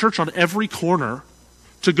there's a church on every corner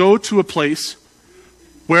to go to a place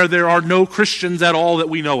where there are no Christians at all that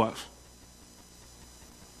we know of.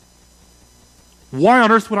 Why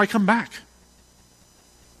on earth would I come back?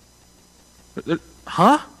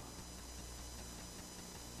 Huh?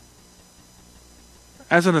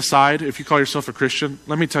 As an aside, if you call yourself a Christian,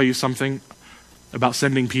 let me tell you something about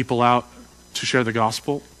sending people out to share the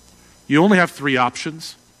gospel. You only have 3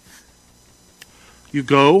 options. You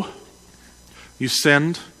go, you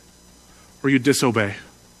send, or you disobey.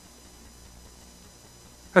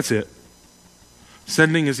 That's it.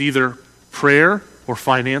 Sending is either prayer or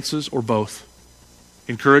finances or both.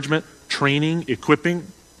 Encouragement, training, equipping.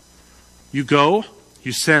 You go,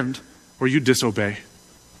 you send, or you disobey.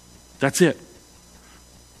 That's it.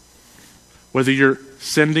 Whether you're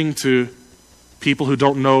sending to people who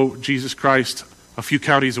don't know Jesus Christ a few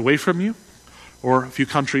counties away from you or a few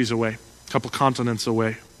countries away, a couple continents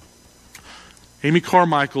away. Amy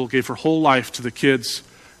Carmichael gave her whole life to the kids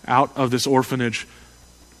out of this orphanage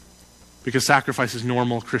because sacrifice is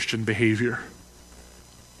normal Christian behavior.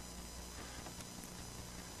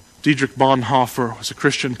 Dietrich Bonhoeffer was a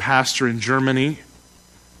Christian pastor in Germany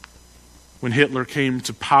when Hitler came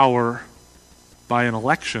to power by an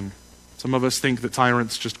election. Some of us think that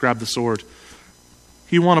tyrants just grab the sword.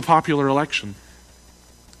 He won a popular election.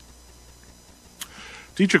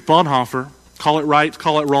 Dietrich Bonhoeffer, call it right,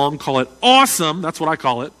 call it wrong, call it awesome, that's what I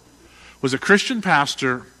call it, was a Christian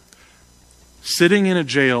pastor sitting in a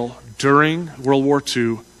jail during World War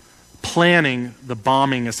II planning the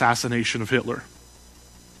bombing assassination of Hitler.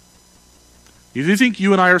 If you think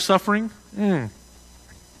you and I are suffering, if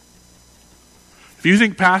you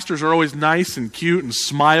think pastors are always nice and cute and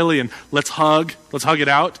smiley and let's hug it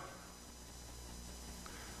out,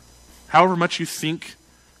 however much you think,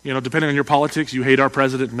 depending on your politics, you hate our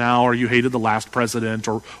president now or you hated the last president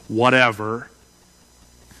or whatever.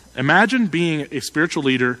 Imagine being a spiritual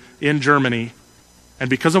leader in Germany, and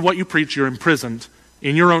because of what you preach, you're imprisoned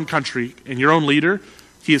in your own country, and your own leader,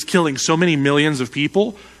 he is killing so many millions of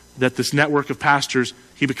people that this network of pastors,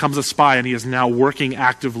 he becomes a spy, and he is now working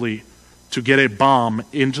actively to get a bomb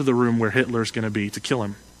into the room where Hitler's going to be to kill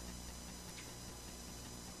him.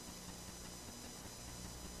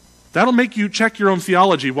 That'll make you check your own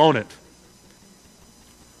theology, won't it?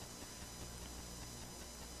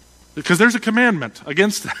 Because there's a commandment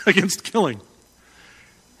against killing.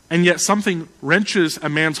 And yet something wrenches a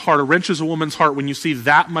man's heart or wrenches a woman's heart when you see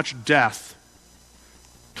that much death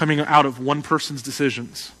coming out of one person's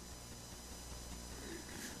decisions.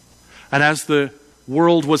 And as the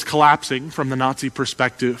world was collapsing from the Nazi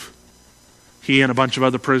perspective, he and a bunch of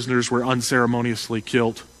other prisoners were unceremoniously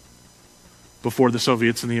killed before the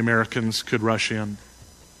Soviets and the Americans could rush in.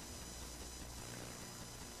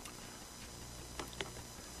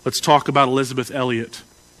 Let's talk about Elizabeth Elliot.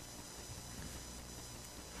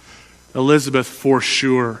 Elizabeth, for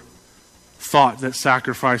sure, thought that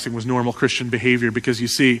sacrificing was normal Christian behavior because, you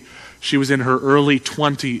see, she was in her early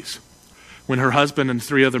 20s when her husband and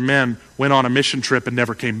 3 other men went on a mission trip and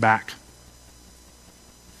never came back.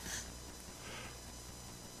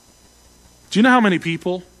 Do you know how many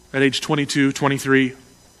people at age 22, 23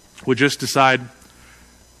 would just decide,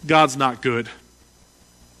 God's not good.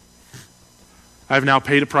 I've now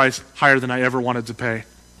paid a price higher than I ever wanted to pay.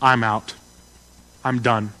 I'm out. I'm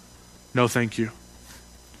done. No, thank you.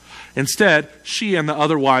 Instead, she and the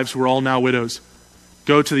other wives, who are all now widows,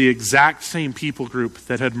 go to the exact same people group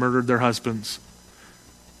that had murdered their husbands.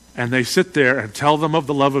 And they sit there and tell them of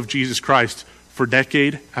the love of Jesus Christ for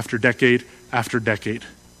decade after decade after decade.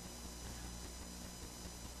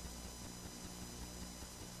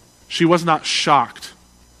 She was not shocked.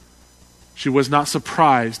 She was not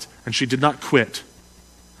surprised, and she did not quit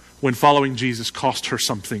when following Jesus cost her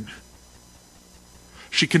something.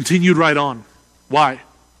 She continued right on. Why?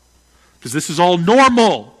 Because this is all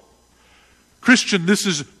normal. Christian, this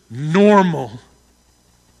is normal.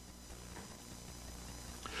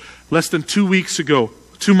 Less than 2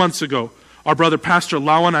 months ago, our brother Pastor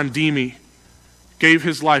Lawan Andimi gave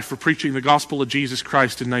his life for preaching the gospel of Jesus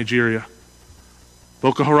Christ in Nigeria.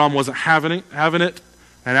 Boko Haram wasn't having it,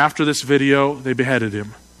 and after this video, they beheaded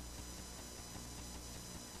him.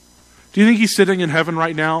 Do you think he's sitting in heaven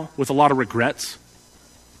right now with a lot of regrets?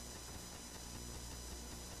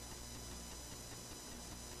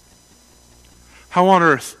 How on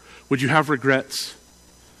earth would you have regrets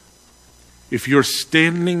if you're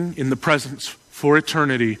standing in the presence for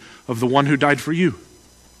eternity of the one who died for you?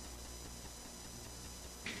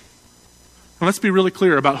 And let's be really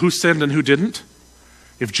clear about who sinned and who didn't.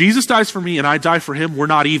 If Jesus dies for me and I die for him, we're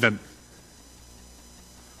not even.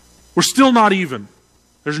 We're still not even.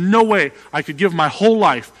 There's no way I could give my whole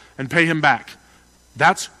life and pay him back.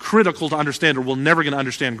 That's critical to understand, or we're never going to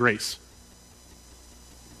understand grace.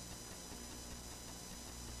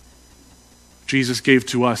 Jesus gave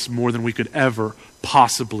to us more than we could ever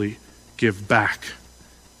possibly give back.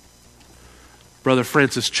 Brother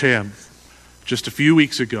Francis Chan, just a few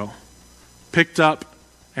weeks ago, picked up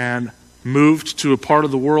and moved to a part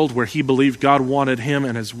of the world where he believed God wanted him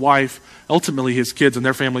and his wife, ultimately his kids and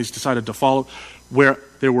their families decided to follow, where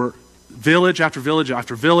there were village after village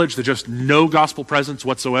after village, there's just no gospel presence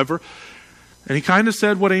whatsoever. And he kind of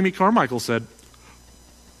said what Amy Carmichael said.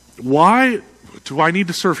 Why do I need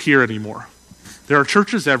to serve here anymore? There are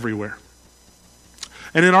churches everywhere.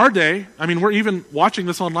 And in our day, we're even watching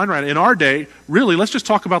this online right now. In our day, really, let's just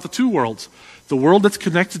talk about the two worlds. The world that's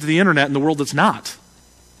connected to the internet and the world that's not.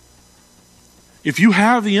 If you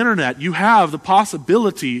have the internet, you have the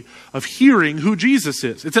possibility of hearing who Jesus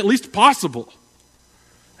is. It's at least possible.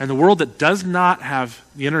 And the world that does not have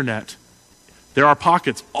the internet, there are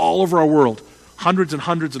pockets all over our world, hundreds and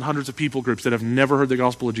hundreds and hundreds of people groups that have never heard the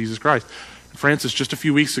gospel of Jesus Christ. Francis, just a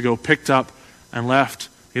few weeks ago, picked up and left.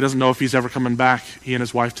 He doesn't know if he's ever coming back, he and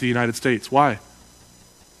his wife, to the United States. Why?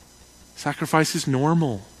 Sacrifice is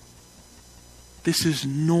normal. This is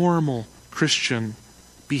normal Christian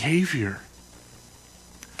behavior.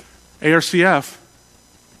 ARCF,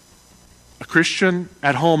 a Christian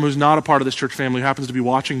at home who's not a part of this church family, who happens to be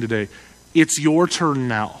watching today, it's your turn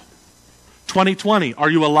now. 2020, are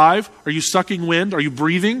you alive? Are you sucking wind? Are you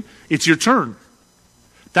breathing? It's your turn.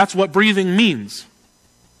 That's what breathing means.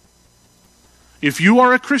 If you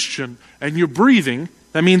are a Christian and you're breathing,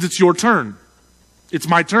 that means it's your turn. It's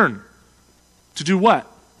my turn. To do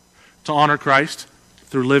what? To honor Christ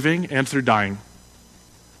through living and through dying.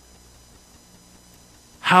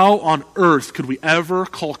 How on earth could we ever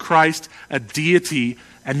call Christ a deity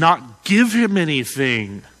and not give him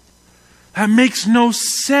anything? That makes no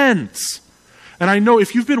sense. And I know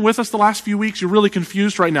if you've been with us the last few weeks, you're really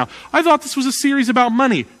confused right now. I thought this was a series about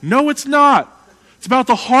money. No, it's not. It's about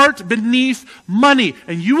the heart beneath money.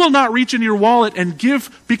 And you will not reach into your wallet and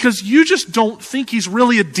give because you just don't think he's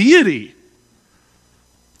really a deity.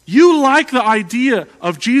 You like the idea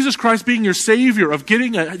of Jesus Christ being your Savior, of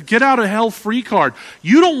getting a get out of hell free card.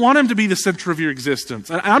 You don't want him to be the center of your existence.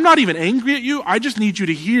 And I'm not even angry at you. I just need you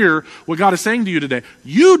to hear what God is saying to you today.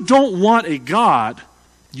 You don't want a God.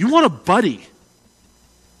 You want a buddy.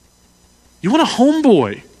 You want a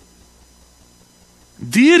homeboy.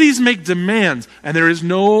 Deities make demands, and there is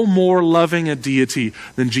no more loving a deity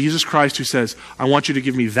than Jesus Christ, who says, I want you to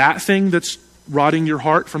give me that thing that's rotting your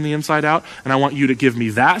heart from the inside out, and I want you to give me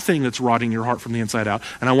that thing that's rotting your heart from the inside out.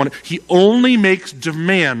 And he only makes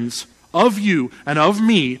demands of you and of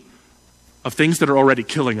me of things that are already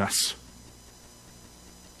killing us.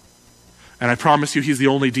 And I promise you, he's the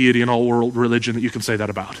only deity in all world religion that you can say that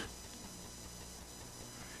about.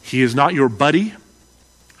 He is not your buddy.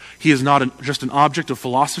 He is not just an object of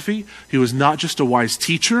philosophy. He was not just a wise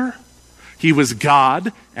teacher. He was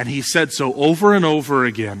God, and he said so over and over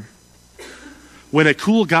again. When a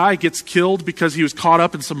cool guy gets killed because he was caught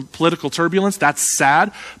up in some political turbulence, that's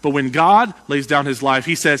sad. But when God lays down his life,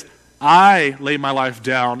 he says, I lay my life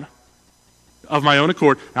down of my own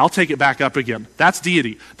accord, and I'll take it back up again. That's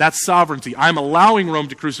deity. That's sovereignty. I'm allowing Rome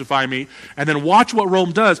to crucify me, and then watch what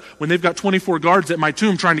Rome does when they've got 24 guards at my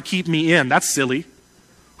tomb trying to keep me in. That's silly.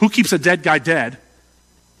 Who keeps a dead guy dead?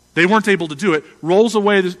 They weren't able to do it. Rolls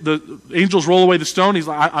away, the angels roll away the stone. He's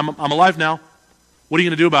like, I'm alive now. What are you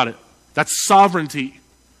going to do about it? That's sovereignty.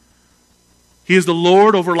 He is the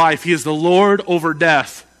Lord over life. He is the Lord over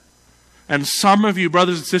death. And some of you,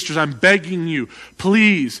 brothers and sisters, I'm begging you,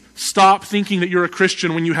 please stop thinking that you're a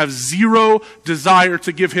Christian when you have zero desire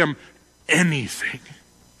to give him anything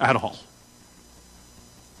at all.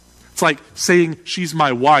 It's like saying she's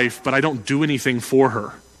my wife, but I don't do anything for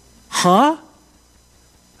her. Huh?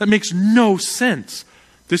 That makes no sense.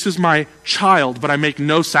 This is my child, but I make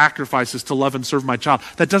no sacrifices to love and serve my child.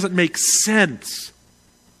 That doesn't make sense.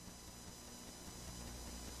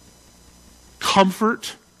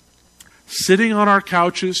 Comfort, sitting on our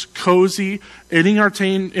couches, cozy,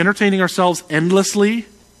 entertaining ourselves endlessly,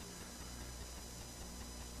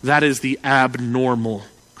 that is the abnormal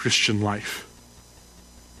Christian life.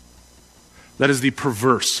 That is the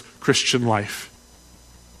perverse Christian life.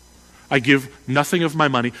 I give nothing of my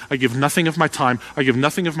money. I give nothing of my time. I give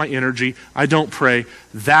nothing of my energy. I don't pray.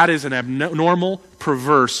 That is an abnormal,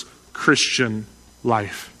 perverse Christian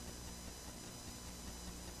life.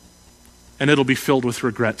 And it'll be filled with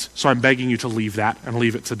regrets. So I'm begging you to leave that and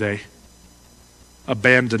leave it today.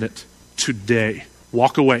 Abandon it today.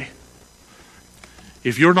 Walk away.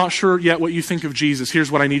 If you're not sure yet what you think of Jesus,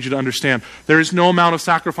 here's what I need you to understand. There is no amount of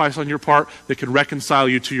sacrifice on your part that can reconcile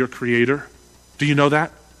you to your Creator. Do you know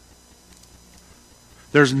that?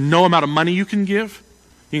 There's no amount of money you can give.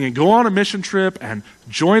 You can go on a mission trip and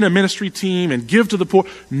join a ministry team and give to the poor.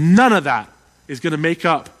 None of that is going to make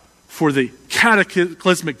up for the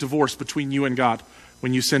cataclysmic divorce between you and God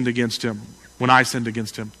when you sinned against Him, when I sinned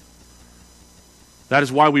against Him. That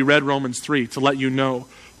is why we read Romans 3, to let you know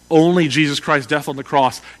only Jesus Christ's death on the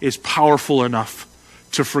cross is powerful enough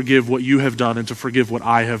to forgive what you have done and to forgive what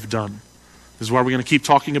I have done. This is why we're going to keep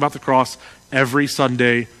talking about the cross every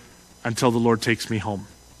Sunday until the Lord takes me home.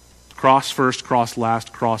 Cross first, cross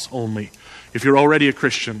last, cross only. If you're already a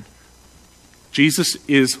Christian, Jesus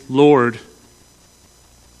is Lord.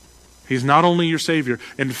 He's not only your Savior.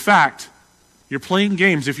 In fact, you're playing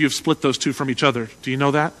games if you've split those two from each other. Do you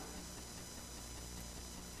know that?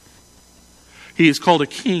 He is called a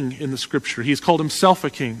king in the Scripture. He has called himself a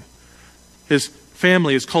king. His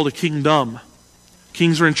family is called a kingdom.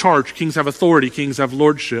 Kings are in charge. Kings have authority. Kings have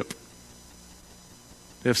lordship.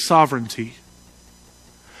 They have sovereignty.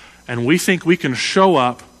 And we think we can show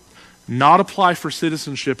up, not apply for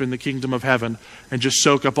citizenship in the kingdom of heaven, and just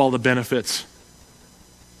soak up all the benefits.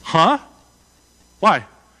 Huh? Why?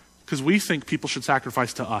 Because we think people should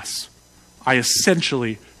sacrifice to us. I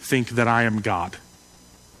essentially think that I am God.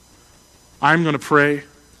 I'm going to pray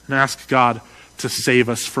and ask God to save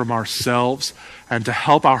us from ourselves and to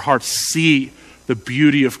help our hearts see the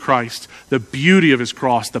beauty of Christ, the beauty of His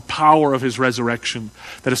cross, the power of His resurrection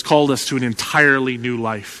that has called us to an entirely new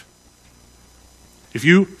life. If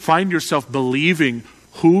you find yourself believing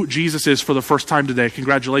who Jesus is for the first time today,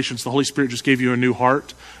 congratulations, the Holy Spirit just gave you a new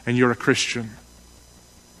heart and you're a Christian.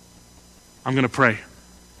 I'm going to pray.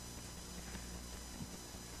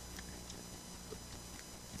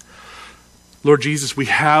 Lord Jesus, we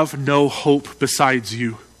have no hope besides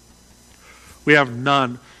you. We have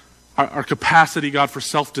none. Our capacity, God, for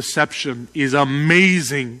self-deception is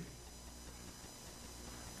amazing.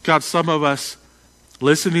 God, some of us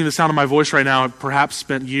listening to the sound of my voice right now have perhaps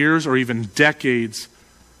spent years or even decades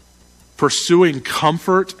pursuing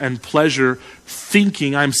comfort and pleasure,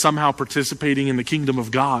 thinking I'm somehow participating in the kingdom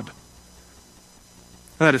of God.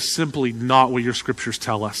 That is simply not what your scriptures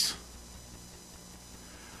tell us.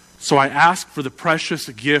 So I ask for the precious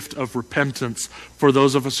gift of repentance for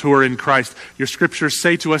those of us who are in Christ. Your scriptures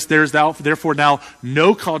say to us, there is therefore now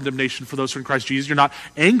no condemnation for those who are in Christ Jesus. You're not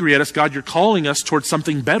angry at us, God. You're calling us towards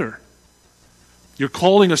something better. You're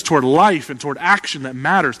calling us toward life and toward action that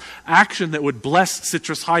matters. Action that would bless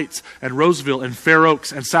Citrus Heights and Roseville and Fair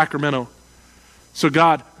Oaks and Sacramento. So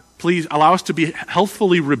God, please allow us to be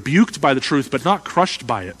healthfully rebuked by the truth, but not crushed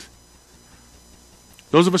by it.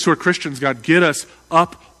 Those of us who are Christians, God, get us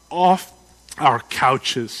up off our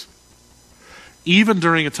couches, even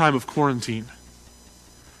during a time of quarantine,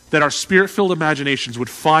 that our spirit-filled imaginations would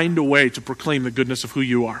find a way to proclaim the goodness of who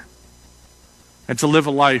you are and to live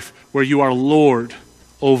a life where you are Lord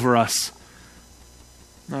over us,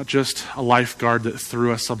 not just a lifeguard that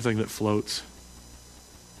threw us something that floats.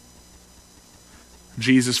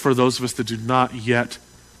 Jesus, for those of us that do not yet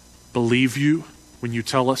believe you when you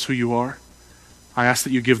tell us who you are, I ask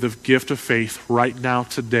that you give the gift of faith right now,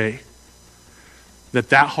 today,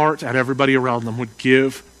 that heart and everybody around them would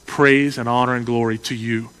give praise and honor and glory to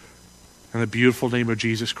you. In the beautiful name of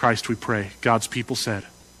Jesus Christ we pray. God's people said.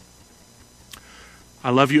 I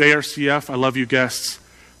love you, ARCF. I love you, guests.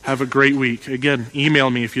 Have a great week. Again, email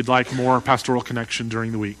me if you'd like more Pastoral Connection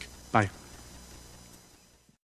during the week. Bye.